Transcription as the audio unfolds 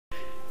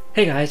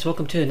Hey guys,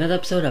 welcome to another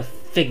episode of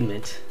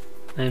Figment.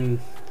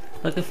 I'm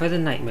looking for the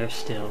nightmare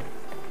still.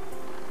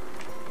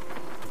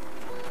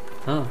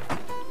 Oh.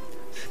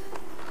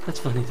 That's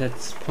funny,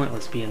 that's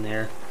pointless being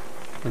there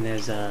when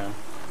there's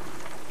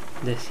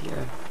this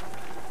here.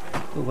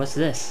 Ooh, what's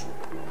this?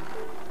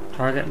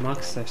 Target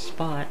marks their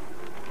spot.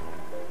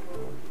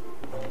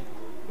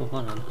 Oh,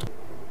 hold on.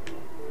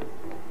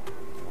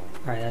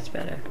 Alright, that's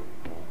better.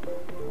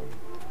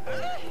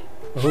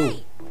 Ooh.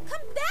 Hey,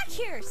 come back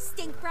here,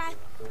 stink breath.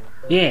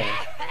 Yeah.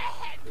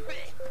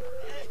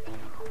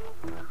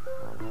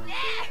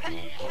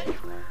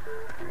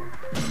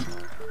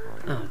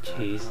 Oh,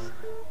 jeez.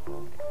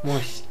 More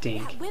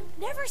stink. That wimp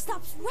never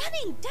stops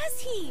running,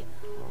 does he?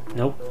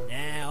 Nope.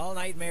 Nah, all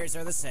nightmares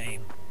are the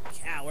same.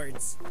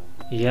 Cowards.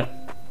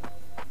 Yep.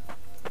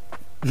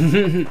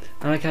 I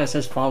like how it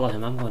says follow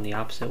him. I'm going the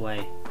opposite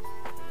way.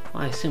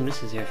 Well, I assume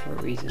this is here for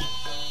a reason.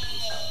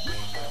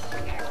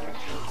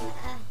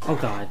 Oh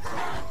god.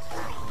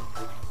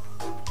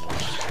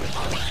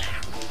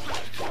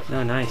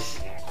 Oh, nice.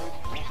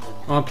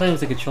 Oh, I'm playing with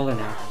the controller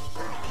now.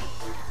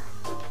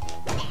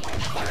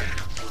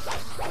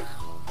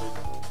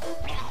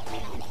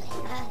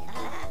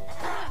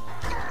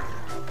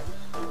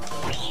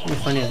 It'd be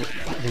funny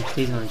if them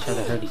sneezing on each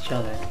other hurt each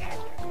other.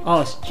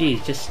 Oh,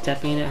 geez, just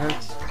stepping in it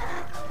hurts.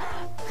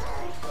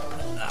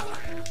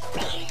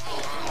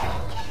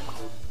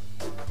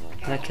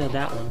 I killed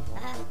that one.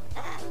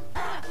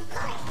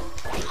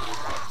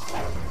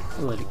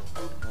 Ooh,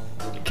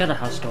 kill the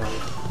house door.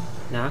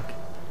 Knock.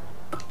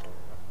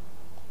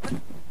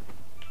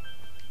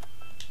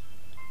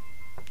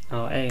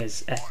 Oh, A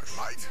is X.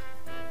 Right.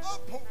 I'll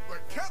put the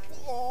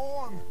kettle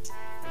on.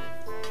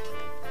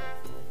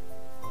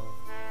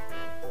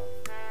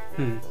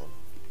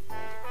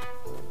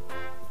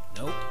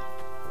 Nope.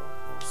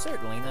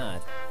 Certainly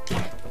not.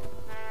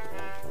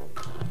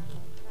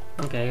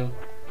 Okay.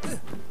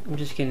 I'm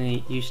just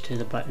getting used to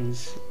the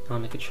buttons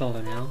on the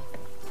controller now.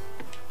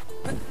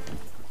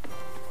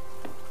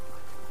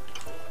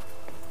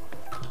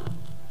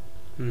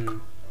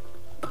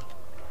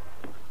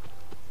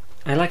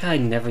 I like how I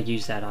never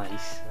use that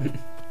ice.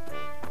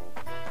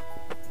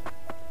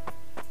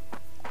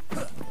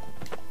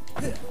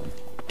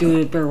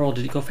 Dude, barrel roll,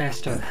 did it go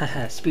faster?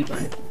 Haha,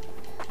 speedrun.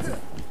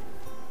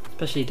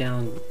 Especially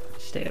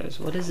downstairs.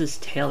 What is this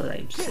tail that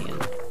I'm seeing?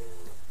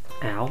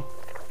 Ow.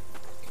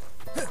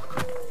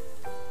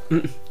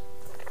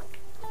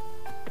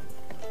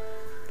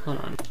 Hold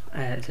on.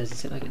 It doesn't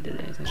seem like it did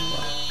anything.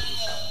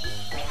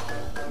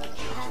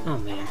 Oh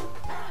man.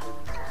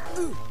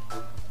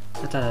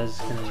 I thought I was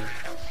gonna...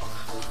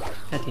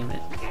 God damn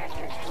it.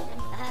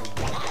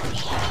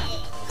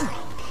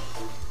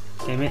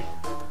 Damn it.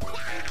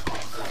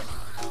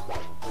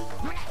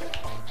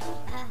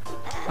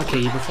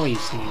 Okay, before you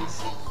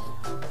sneeze.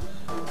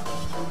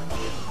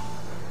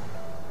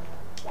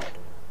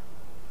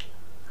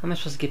 How am I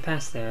supposed to get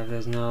past there if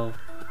there's no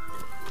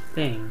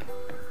thing?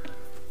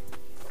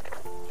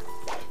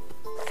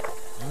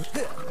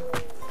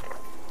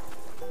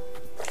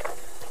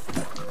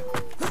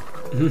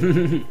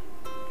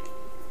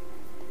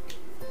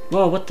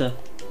 Whoa, what the?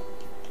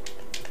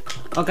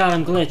 Oh god,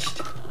 I'm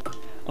glitched.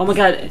 Oh my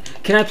god,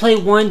 can I play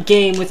one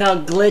game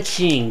without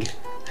glitching?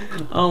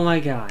 Oh my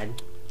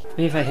god.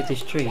 Maybe if I hit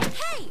this tree.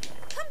 Hey,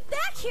 come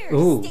back here,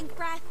 Ooh. stink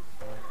breath.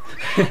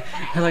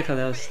 I like how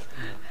that was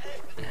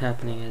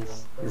happening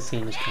as the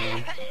scene was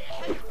coming.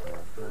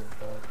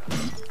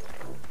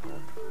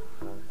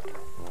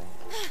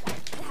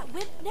 That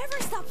wimp never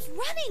stops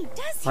running,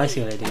 does he? Oh, I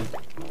see what I do.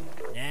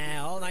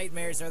 Nah, all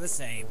nightmares are the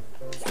same.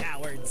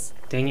 Cowards.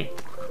 Dang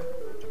it.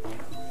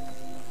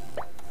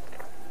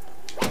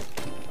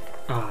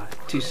 Ah,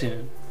 too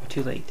soon. Or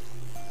too late.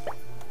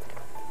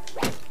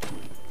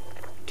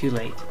 Too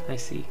late. I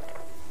see.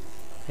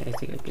 I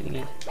think I'm getting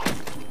it.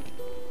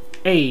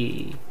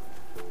 Hey!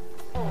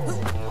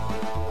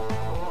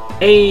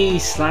 Hey!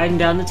 Sliding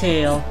down the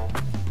tail.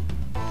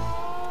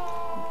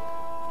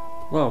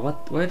 Whoa,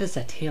 what? Where does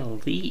that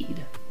tail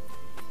lead?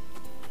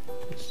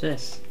 What's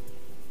this?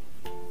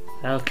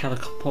 That'll kind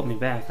of pull me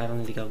back. I don't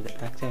need to go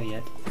back there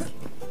yet.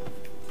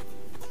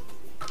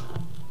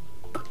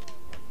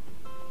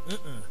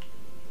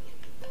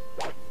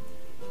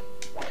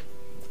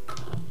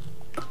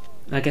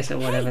 I guess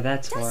whatever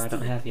that's for, I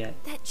don't have yet.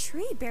 That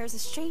tree bears a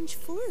strange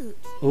flute.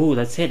 Ooh,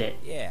 let's hit it.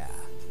 Yeah.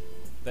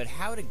 But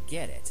how to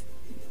get it?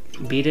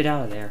 Beat it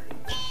out of there.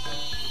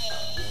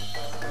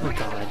 Oh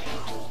god.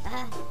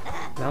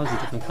 That was a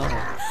different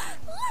color.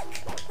 Look,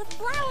 the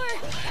flower.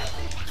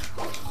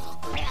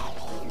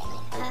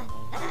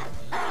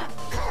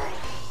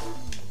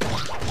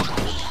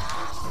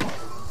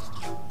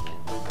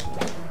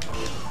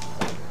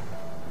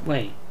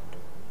 Wait.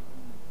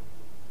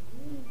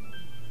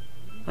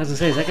 I was gonna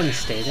say, is that gonna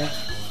stay there?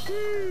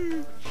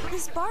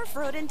 This barf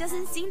rodent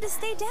doesn't seem to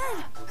stay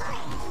dead.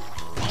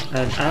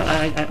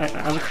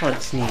 I would call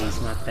it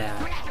sneeze, not that.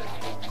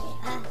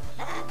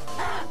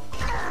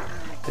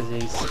 Because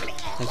he's like,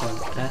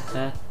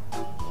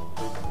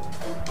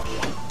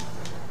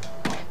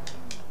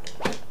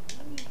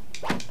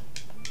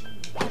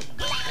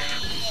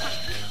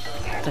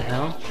 What the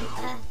hell?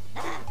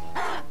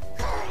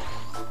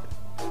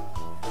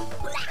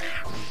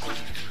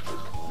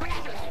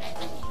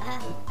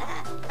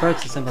 Bird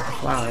said something about the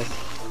flowers.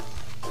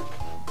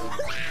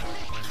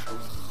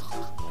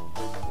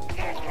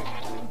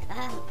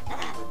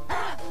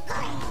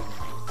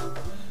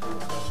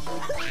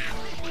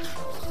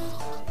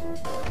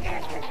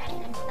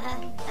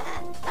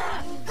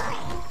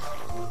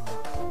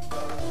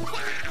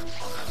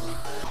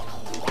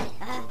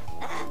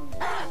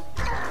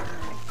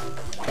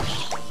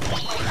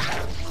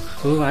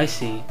 Ooh, I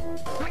see.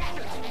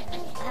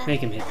 Make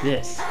him hit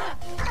this.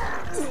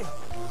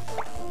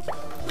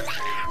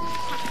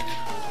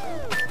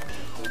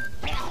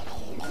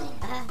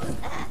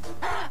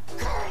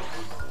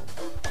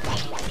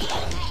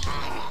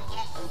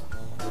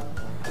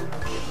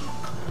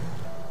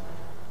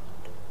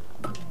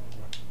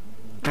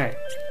 Alright.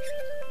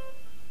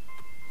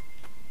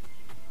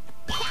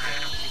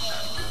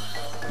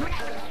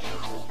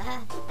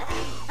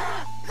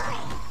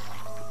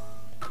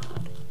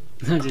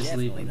 I'm just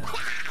leaving. Nah.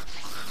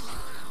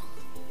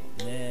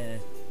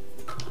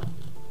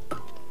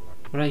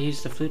 What do I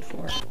use the flute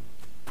for?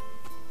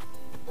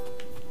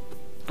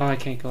 Oh, I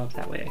can't go up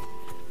that way.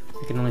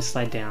 I can only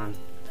slide down.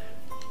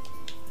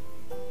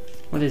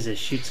 What is this?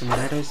 Shoot some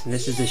ladders? And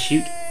this is the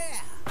shoot?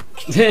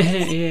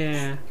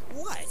 Yeah.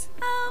 What?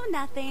 Oh,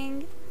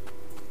 nothing.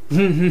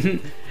 The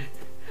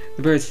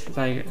bird's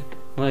like,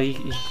 well,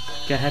 you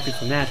got happy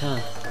from that, huh?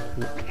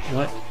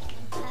 What?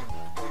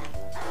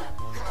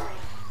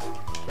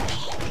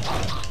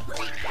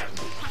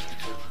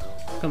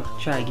 Come on,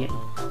 try again.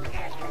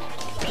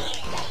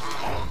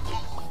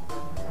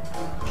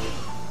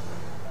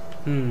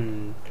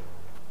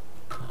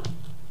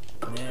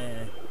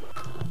 Nah.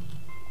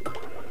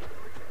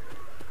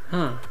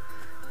 Huh.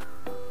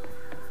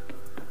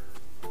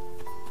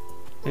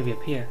 Maybe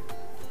up here.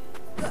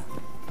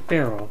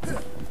 Barrel.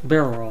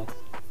 Barrel.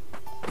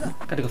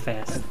 Gotta go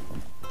fast.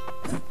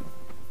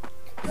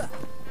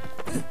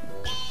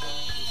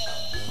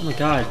 Oh my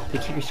god, they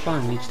keep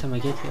respawning each time I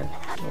get here.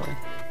 Or...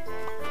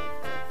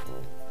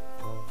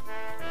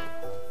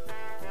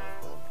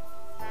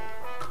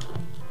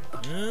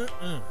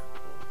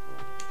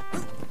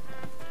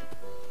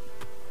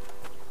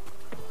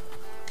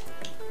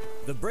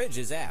 The bridge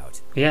is out.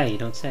 Yeah, you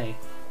don't say.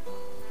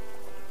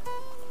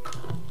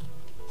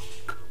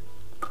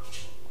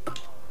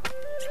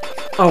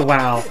 Oh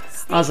wow.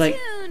 I was like,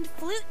 Tuned,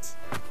 flute.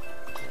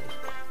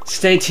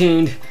 stay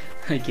tuned.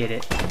 I get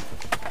it.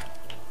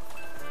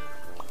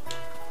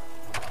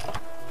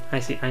 I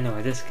see, I know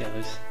where this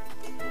goes.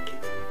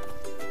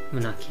 I'm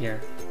gonna knock here.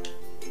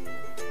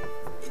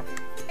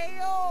 Hey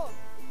yo!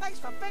 Thanks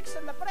for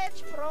fixing the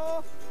bridge,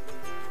 bro.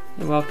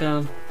 You're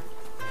welcome.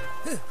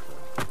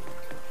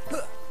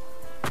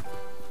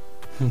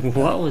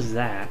 What was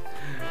that?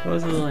 What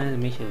was the little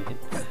animation of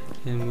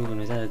him moving?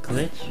 Was that a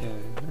glitch or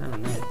I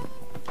don't know?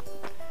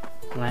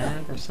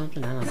 Lag or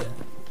something? I don't know.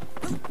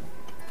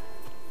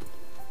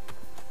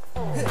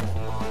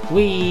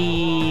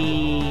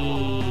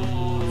 Whee!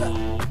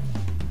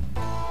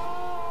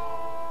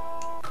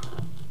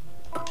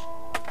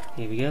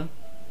 Here we go.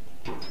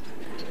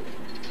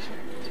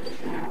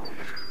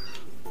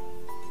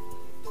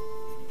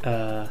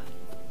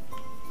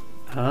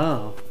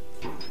 Oh.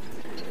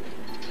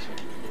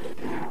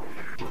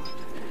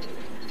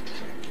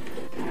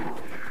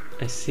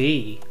 I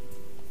see.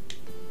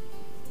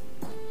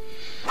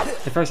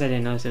 At first I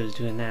didn't notice it was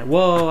doing that.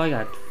 Whoa, I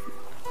got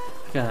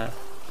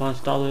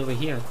launched all the way over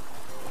here.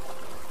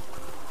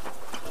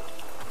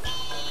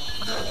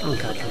 Oh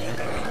god damn it.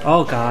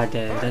 Oh god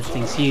damn, that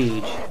thing's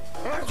huge.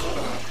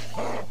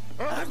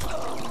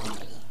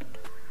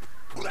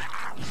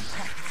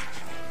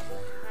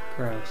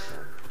 Gross.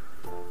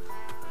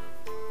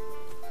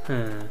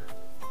 Huh.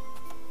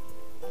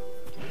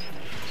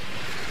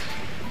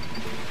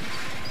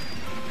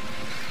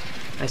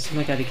 I assume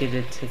I gotta get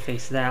it to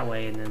face that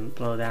way and then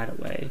blow that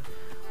away.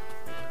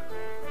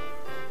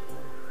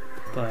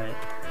 But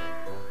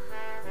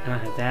I don't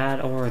have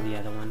that or the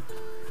other one.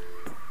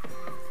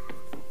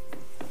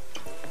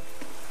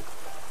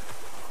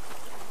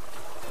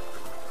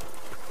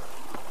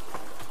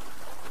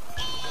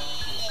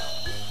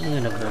 I'm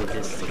gonna avoid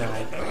this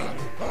guy.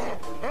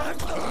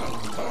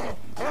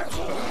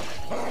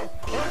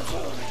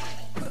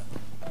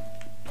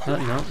 Oh,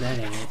 no, that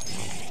ain't it.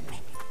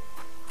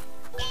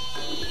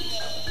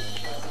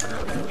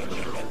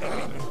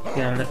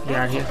 Get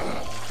out of here.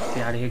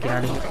 Get out of here. Get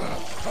out of here.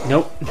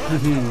 Nope.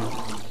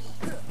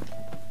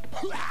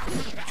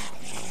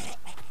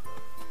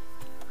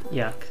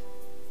 Yuck.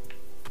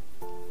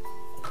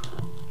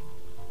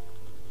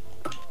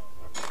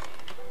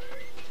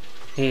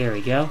 Here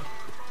we go.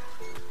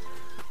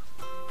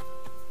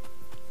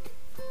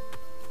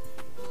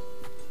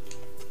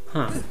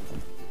 Huh.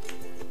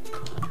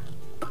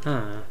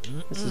 Huh.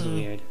 This is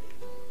weird.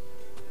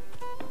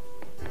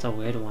 It's a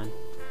weird one.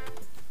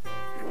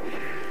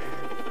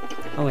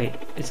 Oh wait,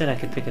 it said I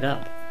could pick it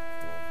up.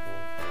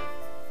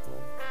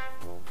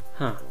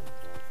 Huh.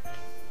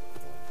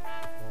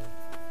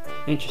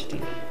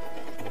 Interesting.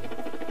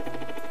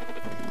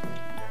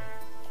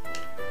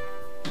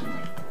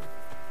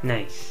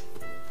 Nice.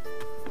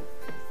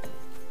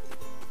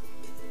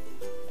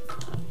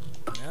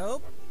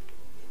 Nope.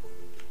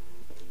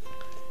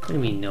 What do you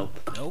mean, nope?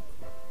 Nope.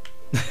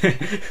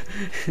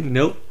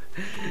 Nope.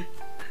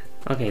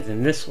 Okay,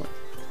 then this one.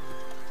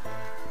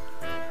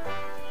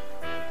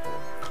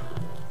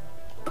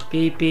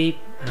 Beep beep,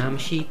 I'm a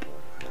sheep.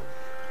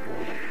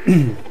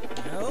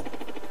 Nope.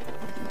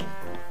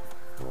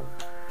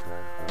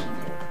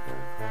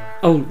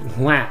 Oh,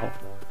 wow.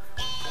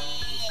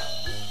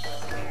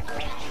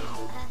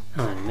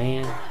 Oh,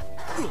 man.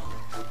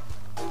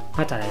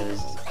 I thought I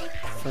was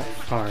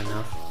far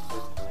enough.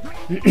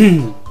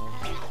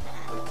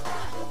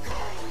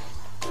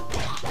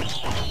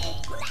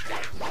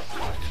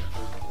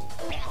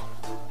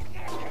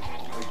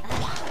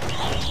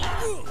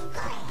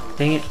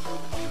 Dang it.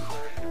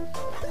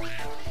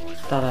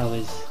 Thought I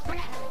was...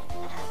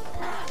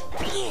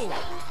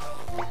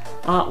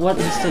 Oh, what?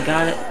 I still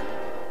got it?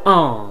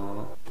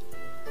 Oh.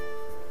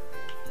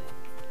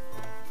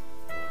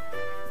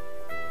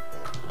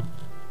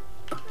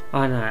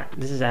 Oh, no.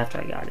 This is after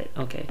I got it.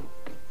 Okay.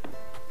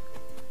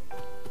 I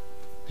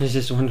was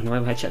just wondering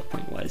where my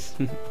checkpoint was.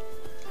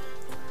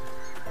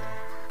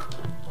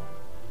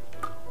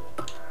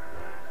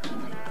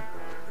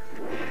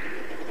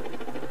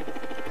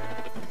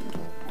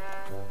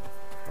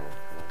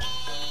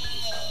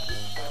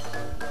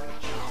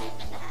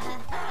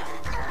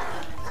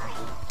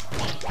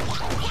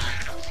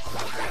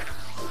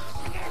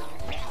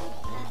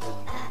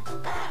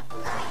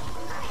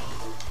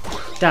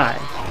 Die.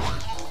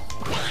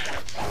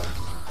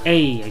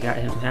 Hey, I got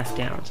him half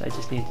down, so I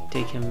just need to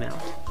take him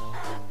out.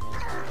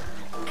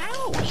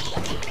 Ow!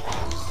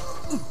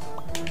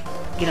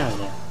 Get out of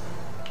there.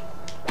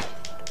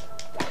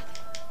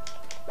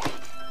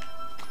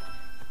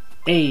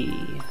 Hey.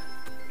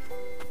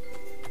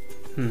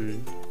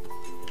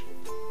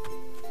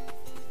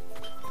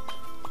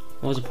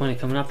 What was the point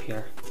of coming up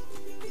here?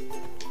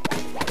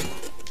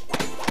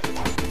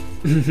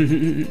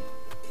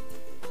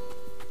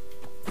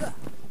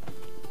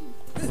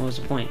 What was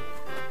the point?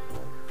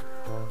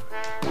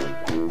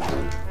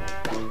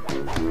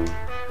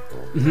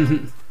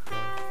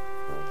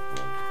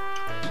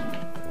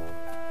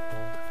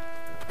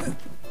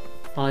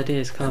 All I did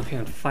is come up here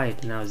and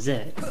fight, and that was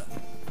it.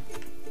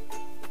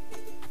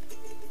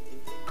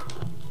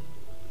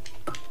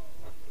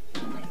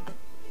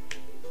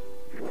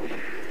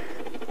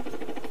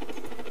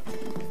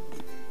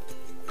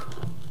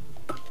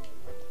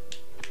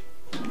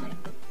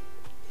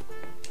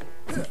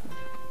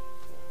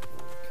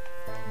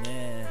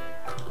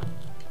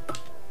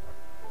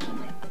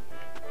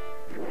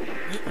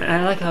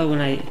 I like how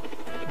when I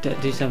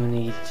do something,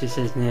 he just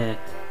says nah,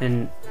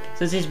 and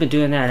since he's been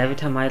doing that, every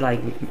time I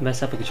like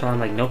mess up a controller, I'm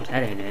like, nope,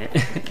 that ain't it.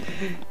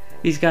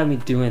 He's got me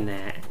doing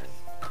that.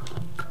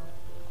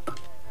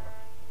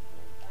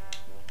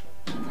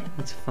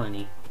 It's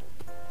funny.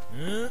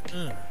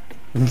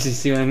 You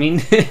see what I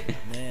mean?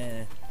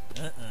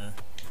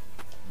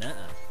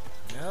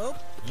 Nope.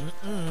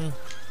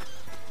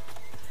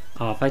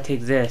 Oh, if I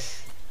take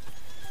this.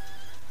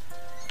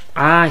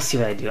 Ah, I see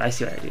what I do. I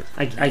see what I do.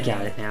 I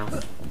got it now.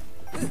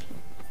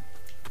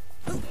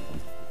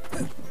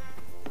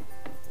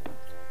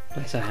 Do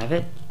I still have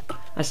it?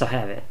 I still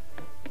have it.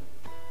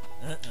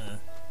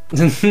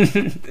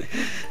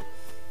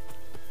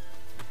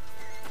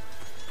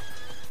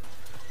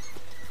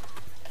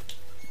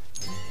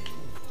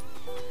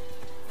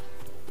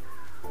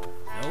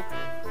 Nope.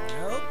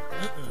 Nope.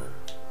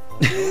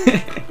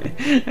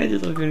 I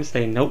just was gonna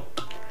say nope.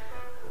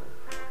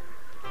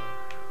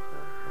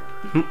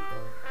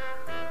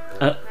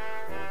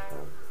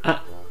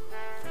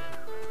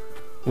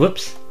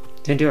 Whoops.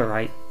 Didn't do it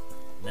right.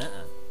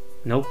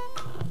 Nope.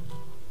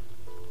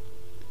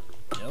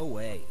 No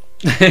way.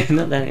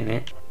 Not that in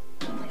it.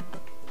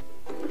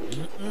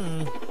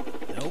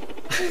 Nope.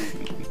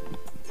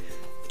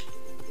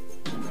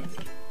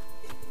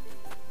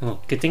 Oh,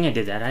 good thing I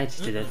did that. I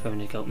just did that for him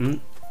to go, nope.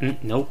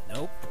 Nope.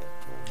 Nope.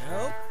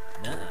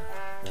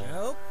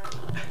 Nope.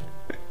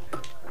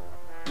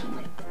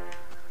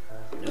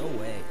 No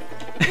way.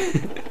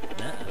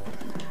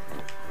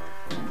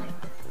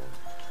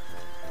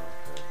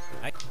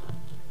 I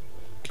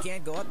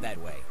can't go up that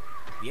way.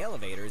 The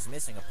elevator is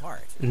missing a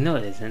part. No,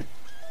 it isn't.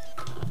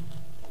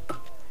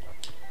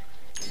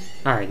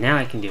 Alright, now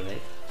I can do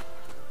it.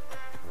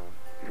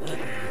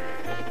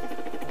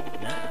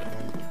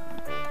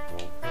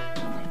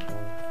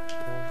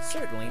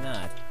 Certainly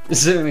not.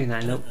 Certainly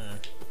not. Nope.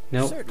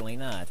 Nope. Certainly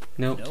not.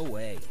 Nope. No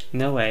way.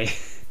 No way.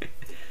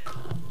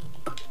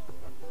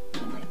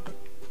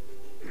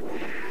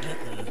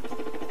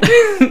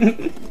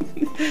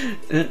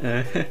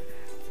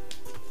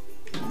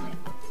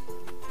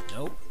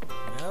 Nope.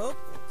 Nope.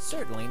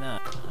 Certainly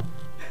not.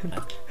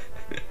 Nope.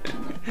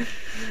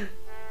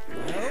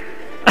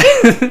 I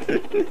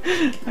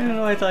don't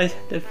know, I thought I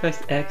had to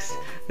press X.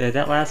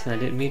 That last one, I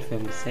didn't mean for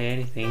him to say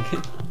anything.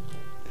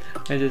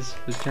 I just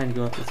was trying to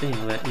go up the thing,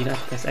 but you don't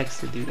have to press X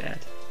to do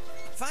that.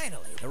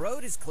 Finally, the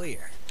road is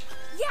clear.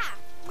 Yeah,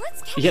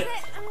 let's catch Yep.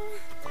 that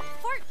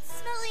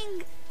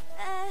fart-smelling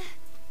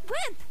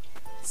Wimp!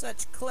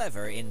 Such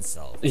clever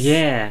insults.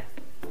 Yeah.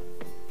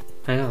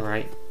 I know,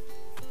 right?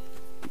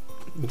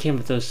 You came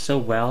with those so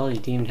well, you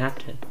didn't even have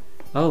to.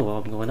 Oh, well,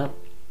 I'm going up.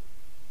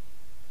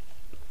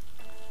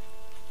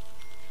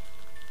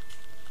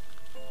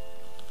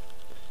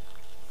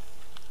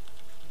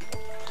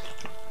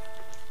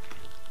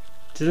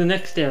 To the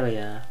next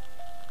area.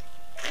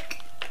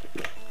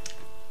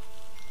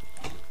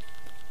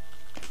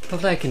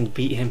 Hopefully I can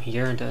beat him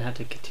here and don't have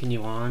to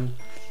continue on,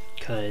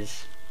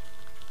 because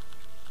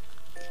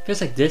feels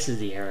like this is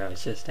the area I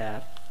was just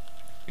at,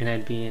 and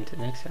I'd be into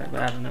the next area,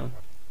 but I don't know,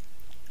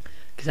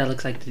 because that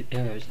looks like the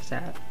area I was just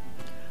at.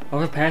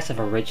 Overpass of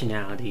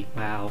originality.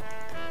 Wow.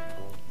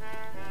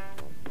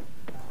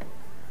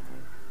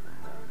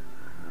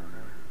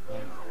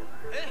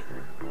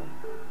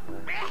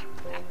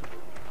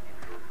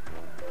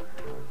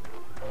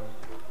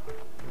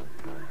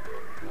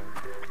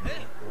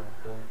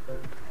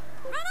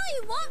 Run all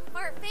you want,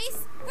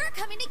 Fartface! We're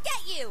coming to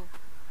get you!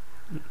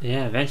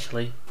 Yeah,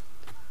 eventually.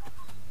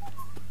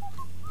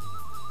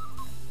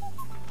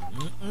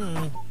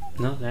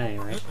 No, that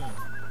ain't right.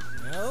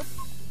 Nope,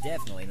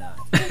 definitely not.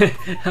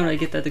 How do I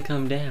get that to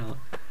come down?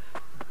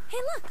 Hey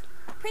look!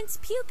 Prince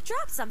Puke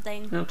dropped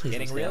something. No, please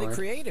Getting don't say that really word.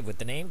 creative with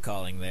the name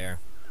calling there.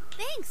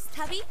 Thanks,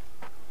 Tubby.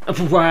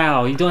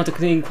 Wow, you don't have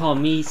to even call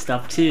me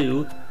stuff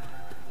too.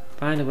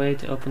 Find a way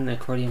to open the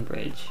accordion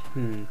bridge.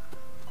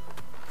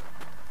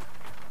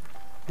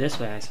 This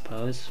way, I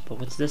suppose. But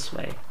what's this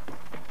way?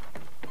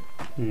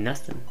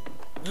 Nothing.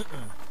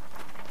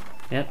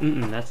 Yep,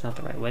 that's not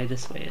the right way.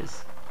 This way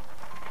is.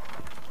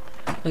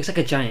 Looks like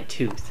a giant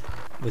tooth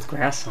with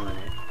grass on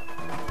it.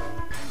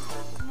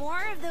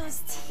 More of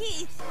those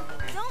teeth.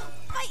 Don't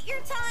bite your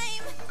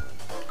time.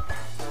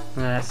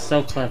 Oh, that's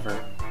so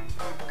clever.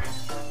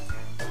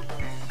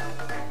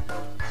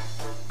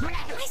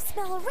 I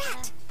smell a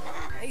rat.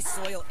 They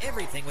soil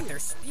everything with their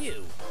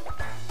spew.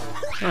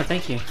 Oh,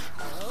 thank you.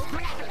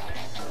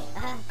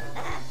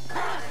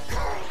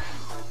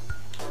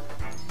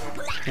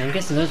 Yeah, I'm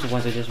guessing those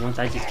ones are just ones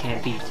I just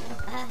can't beat.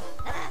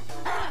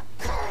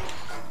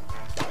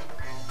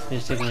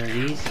 Just take one of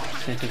these,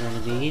 just gonna take one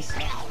of these,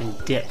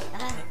 and dip.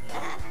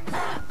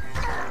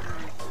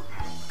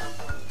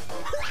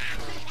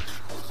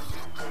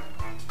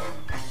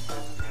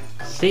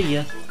 See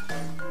ya!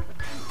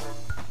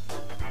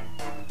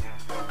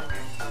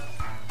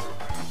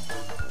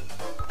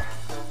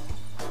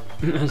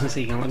 I was gonna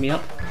say, you gonna let me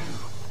up?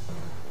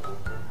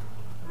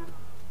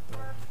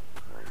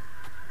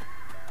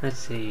 Let's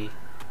see.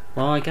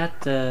 Well, I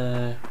got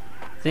the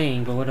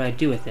thing, but what do I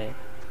do with it?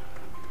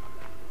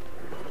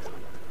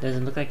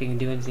 Doesn't look like I can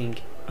do anything.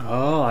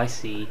 Oh, I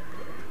see.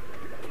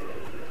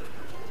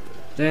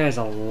 There's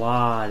a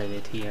lot of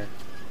it here.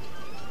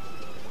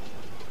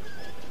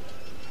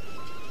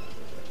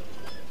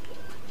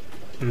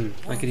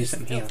 I could do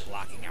something here.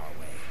 Blocking our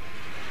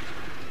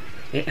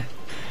way. Yeah.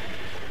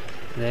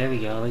 There we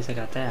go, at least I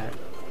got that.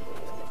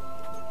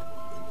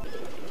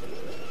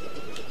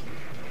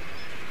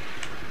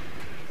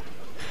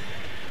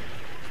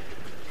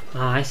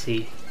 Ah, I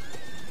see.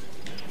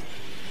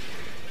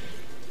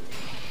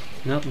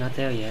 Nope, not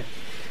there yet.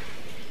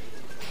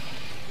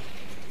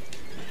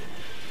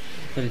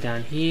 Put it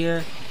down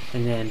here,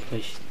 and then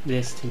push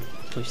this to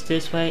push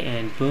this way,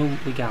 and boom,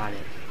 we got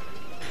it.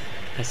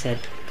 I said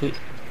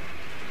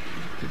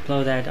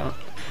blow that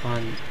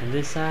on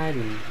this side,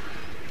 and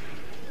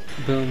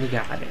boom, we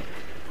got it.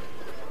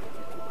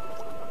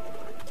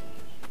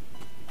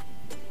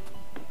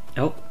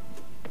 Oh.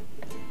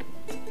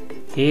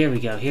 Here we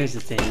go, here's the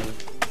thing.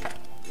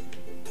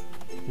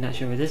 Not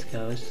sure where this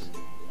goes.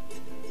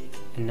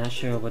 And not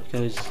sure what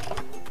goes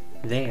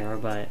there,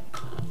 but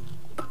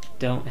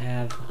don't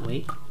have...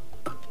 wait.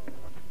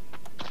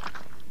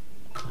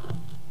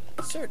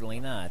 Certainly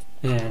not.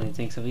 Yeah, I didn't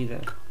think so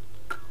either.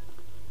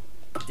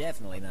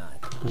 Definitely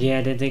not. Yeah,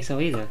 I didn't think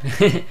so either.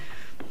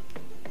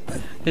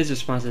 His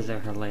responses are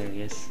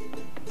hilarious.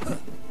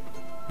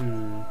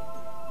 Do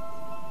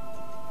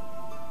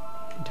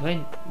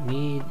I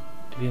need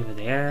to be over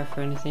there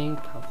for anything?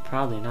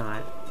 Probably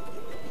not.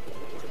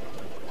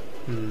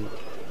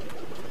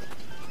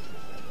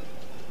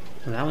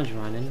 Well, that one's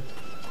running.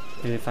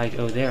 Maybe if I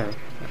go there,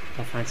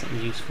 I'll find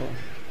something useful.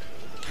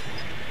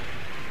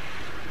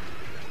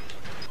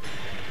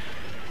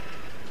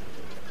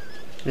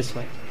 This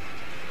way.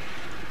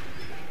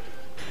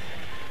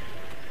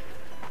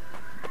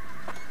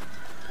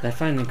 Did I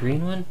find the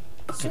green one?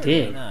 Certainly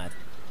I did. Not.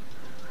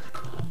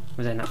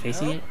 Was I not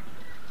facing Nope. it?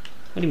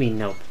 What do you mean,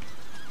 nope?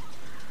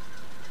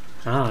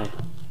 Ah,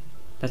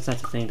 that's not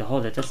the thing to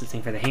hold it, that's the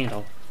thing for the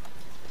handle.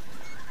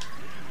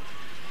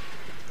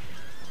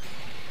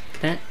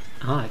 Can that?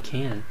 Oh, I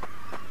can.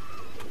 I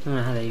don't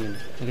know how that even...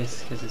 I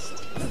guess because it's...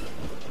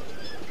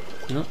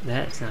 Nope,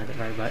 that's not the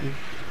right button.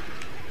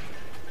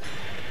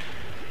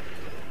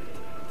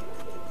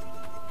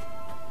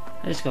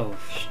 I just go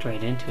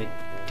straight into it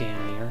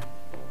down here.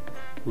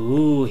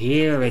 Ooh,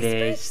 here it This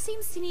bridge is.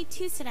 seems to need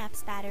 2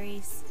 synapse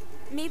batteries.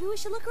 Maybe we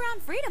should look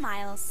around Freedom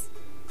Isles.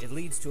 It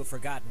leads to a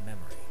forgotten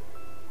memory.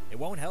 It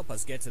won't help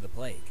us get to the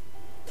plague.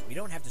 We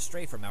don't have to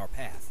stray from our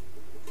path.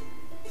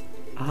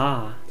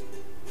 Ah.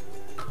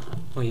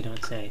 Well, you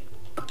don't say.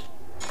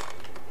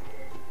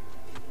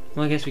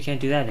 Well, I guess we can't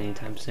do that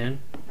anytime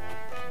soon.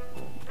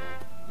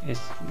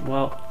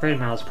 Well, Great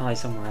Mile is probably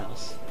somewhere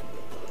else.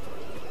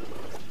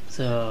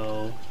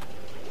 So...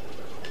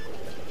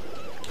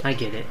 I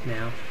get it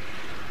now.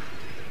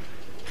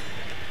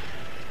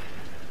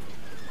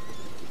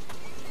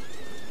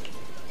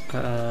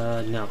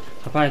 No.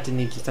 I'll probably have to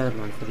need the third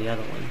one for the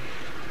other one.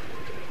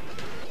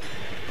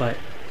 But,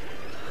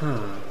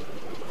 huh.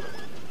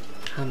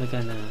 How am I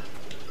gonna,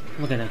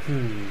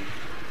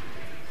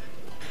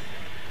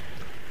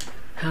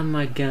 How am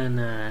I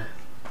gonna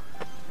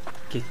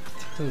get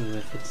through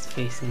if it's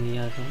facing the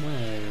other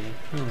way?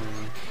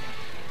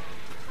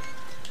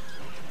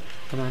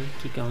 Come on,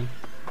 keep going.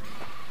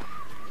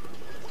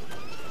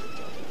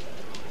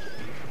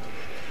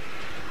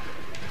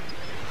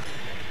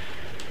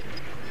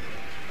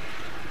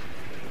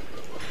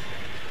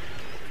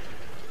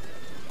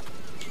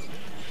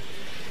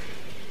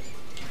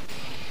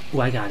 Oh,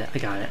 I got it,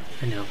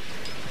 I know.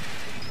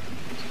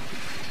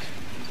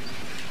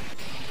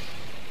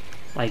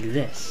 Like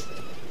this.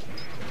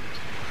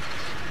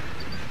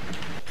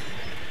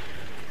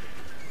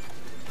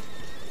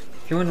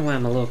 If you're wondering why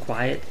I'm a little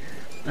quiet,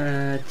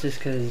 just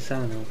cause, I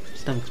don't know,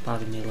 stomach's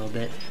bothering me a little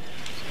bit.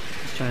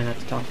 Just trying not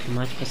to talk too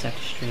much, plus that's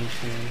a strange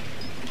feeling.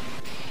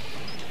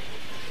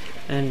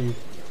 And,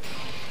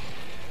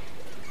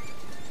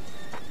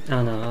 I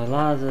don't know, a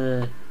lot of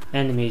the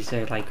enemies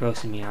are like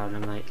grossing me out, and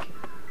I'm like,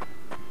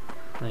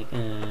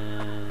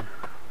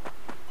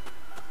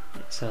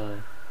 so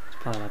it's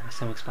probably like my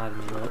stomach's bothering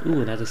me a little.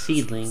 Ooh, another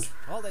seedling.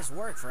 All this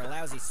work for a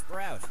lousy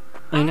sprout.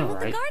 I know, With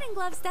right? the garden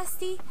gloves,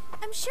 Dusty.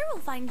 I'm sure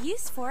we'll find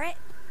use for it.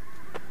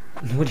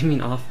 What do you mean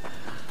off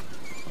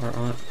or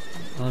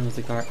on with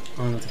the garden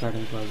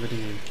gloves? What do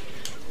you mean?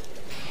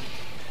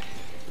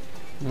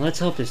 Well, let's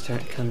hope this turn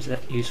comes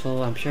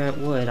useful. I'm sure it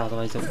would,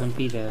 otherwise it wouldn't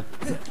be there.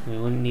 We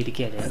wouldn't need to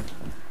get it.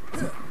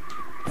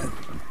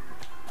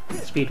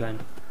 Speedrun.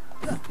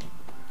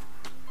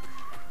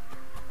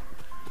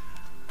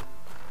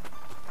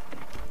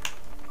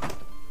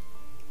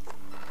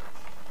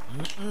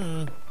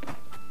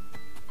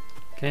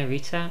 Can I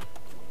reach that?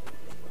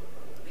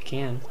 I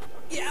can.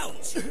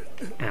 Ouch!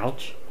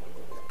 Ouch.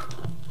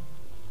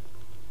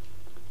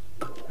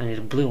 I need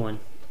a blue one.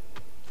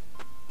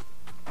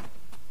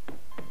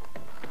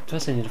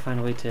 Plus I need to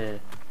find a way to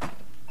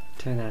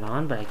turn that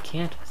on, but I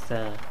can't with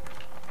the...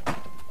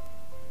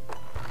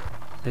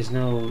 There's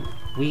no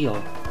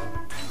wheel.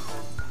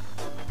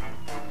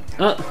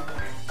 Oh!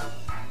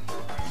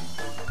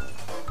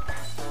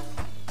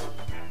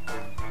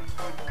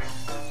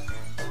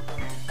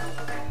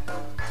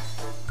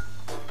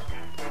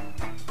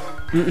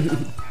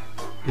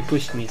 He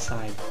pushed me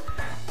aside.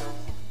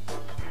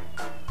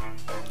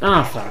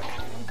 Ah, fuck.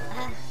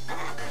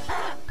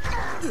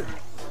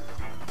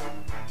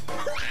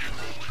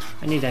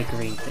 I need that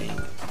green thing.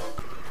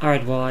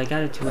 Alright, well, I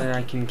got it to where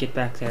I can get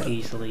back there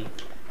easily.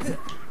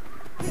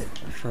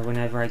 For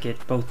whenever I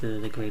get both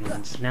of the green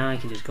ones. Now I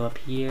can just go up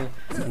here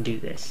and do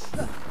this.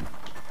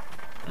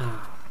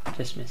 Ah,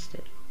 just missed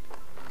it.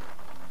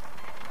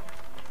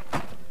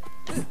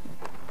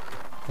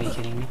 Are you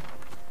kidding me?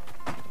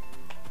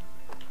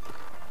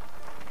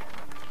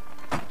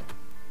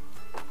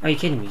 Are you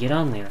kidding me? Get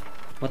on there.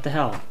 What the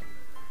hell?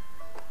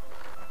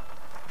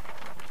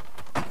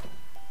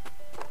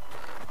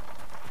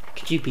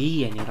 Could you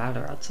be any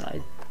louder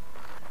outside?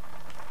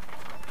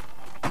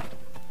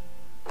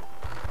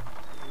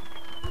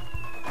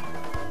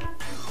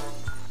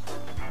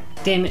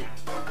 Damn it.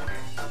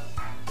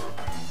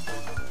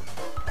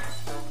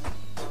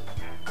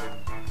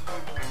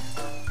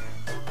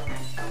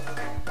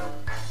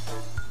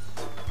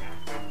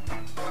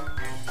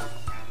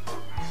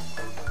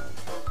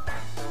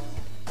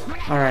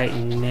 Alright,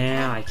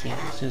 now I can.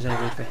 As soon as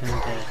I wait for him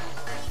to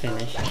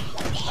finish.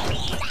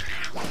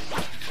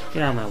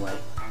 Get out of my way.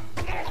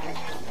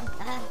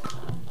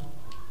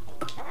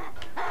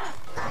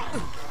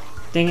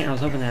 Dang it, I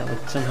was hoping that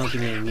would somehow give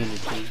me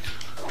immunity.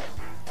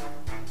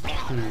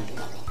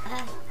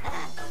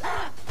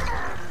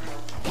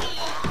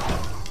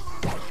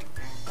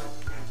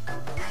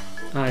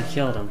 Oh, I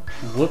killed him.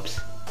 Whoops.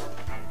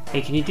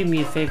 Hey, can you do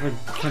me a favor?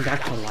 Come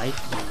back to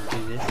life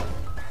and do this.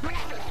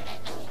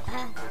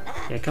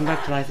 Yeah, come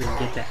back to life and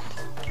get that.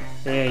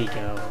 There you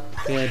go.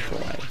 Good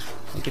boy.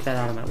 I'll get that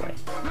out of my way.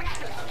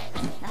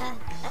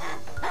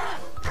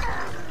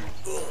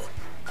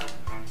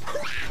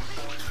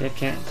 Yep,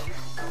 can't.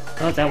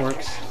 Oh, that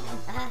works.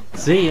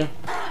 See ya.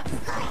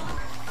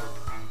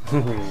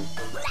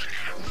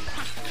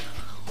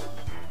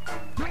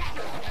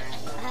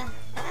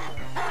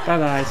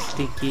 Bye-bye,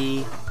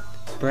 stinky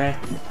breath.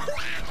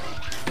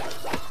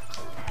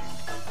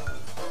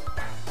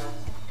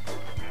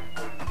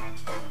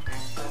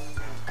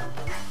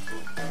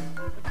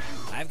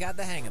 I've got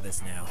the hang of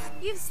this now.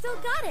 You've still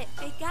got it,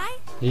 big guy.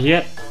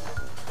 Yep.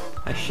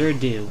 I sure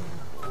do.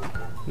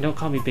 Don't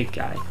call me big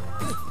guy.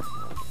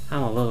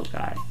 I'm a little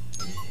guy.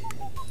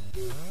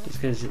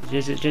 Because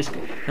just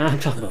no, I'm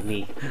talking about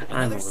me.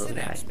 I'm a Another little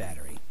guy. synapse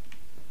battery.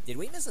 Did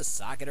we miss a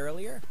socket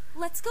earlier?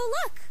 Let's go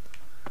look.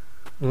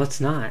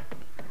 Let's not.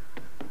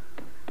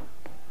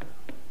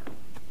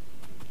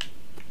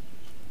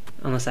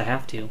 Unless I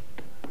have to.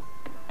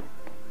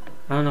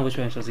 I don't know which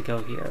way I'm supposed to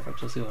go here. If I'm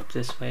supposed to go up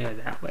this way or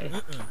that way.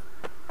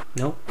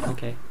 Nope.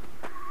 Okay.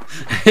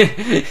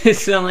 It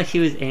sounded like he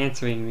was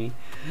answering me.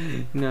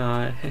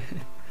 No.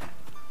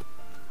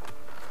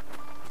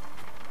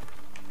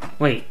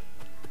 Wait.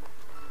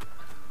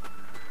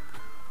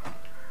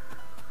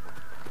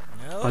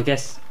 No. Oh, I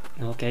guess.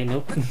 Okay.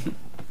 Nope.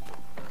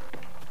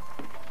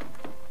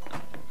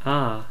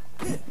 Ah.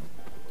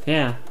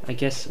 Yeah. I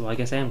guess. Well, I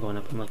guess I am going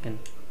up. I'm looking.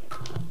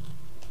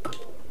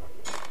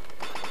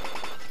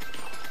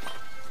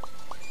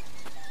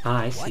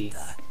 Ah, I see.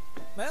 What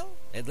the? Well,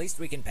 at least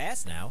we can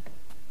pass now.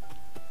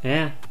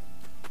 Yeah.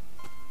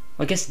 Well,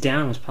 I guess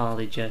down was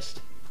probably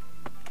just...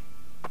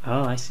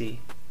 Oh, I see.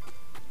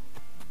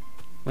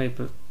 Wait,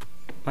 but...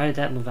 Why did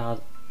that move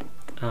out?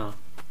 Oh.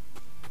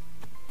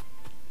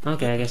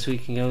 Okay, I guess we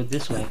can go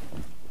this way.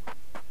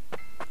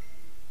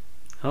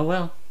 Oh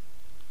well.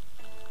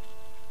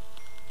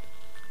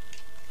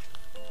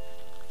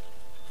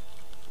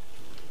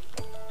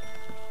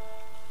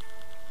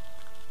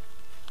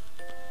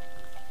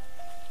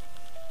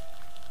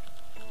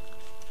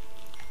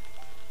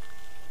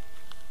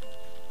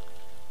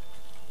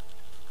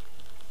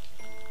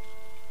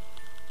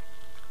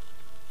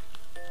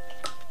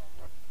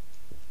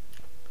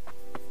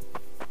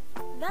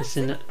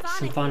 The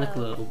symphonic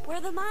globe.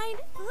 Where the mind...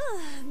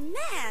 Ugh,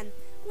 man,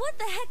 what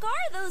the heck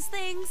are those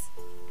things?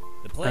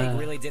 The plague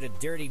really did a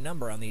dirty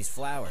number on these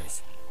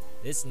flowers.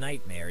 This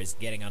nightmare is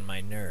getting on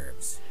my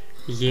nerves.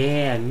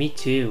 Yeah, me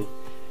too.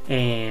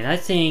 And I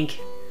think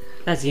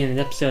that's the end of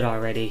the episode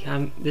already.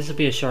 This will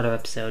be a shorter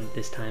episode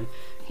this time.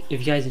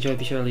 If you guys enjoyed,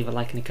 be sure to leave a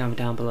like and a comment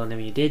down below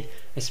whenever you did,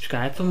 and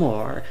subscribe for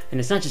more. And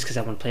it's not just because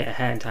I want to play it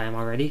ahead in time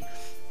already.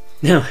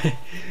 No.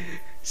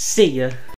 See ya.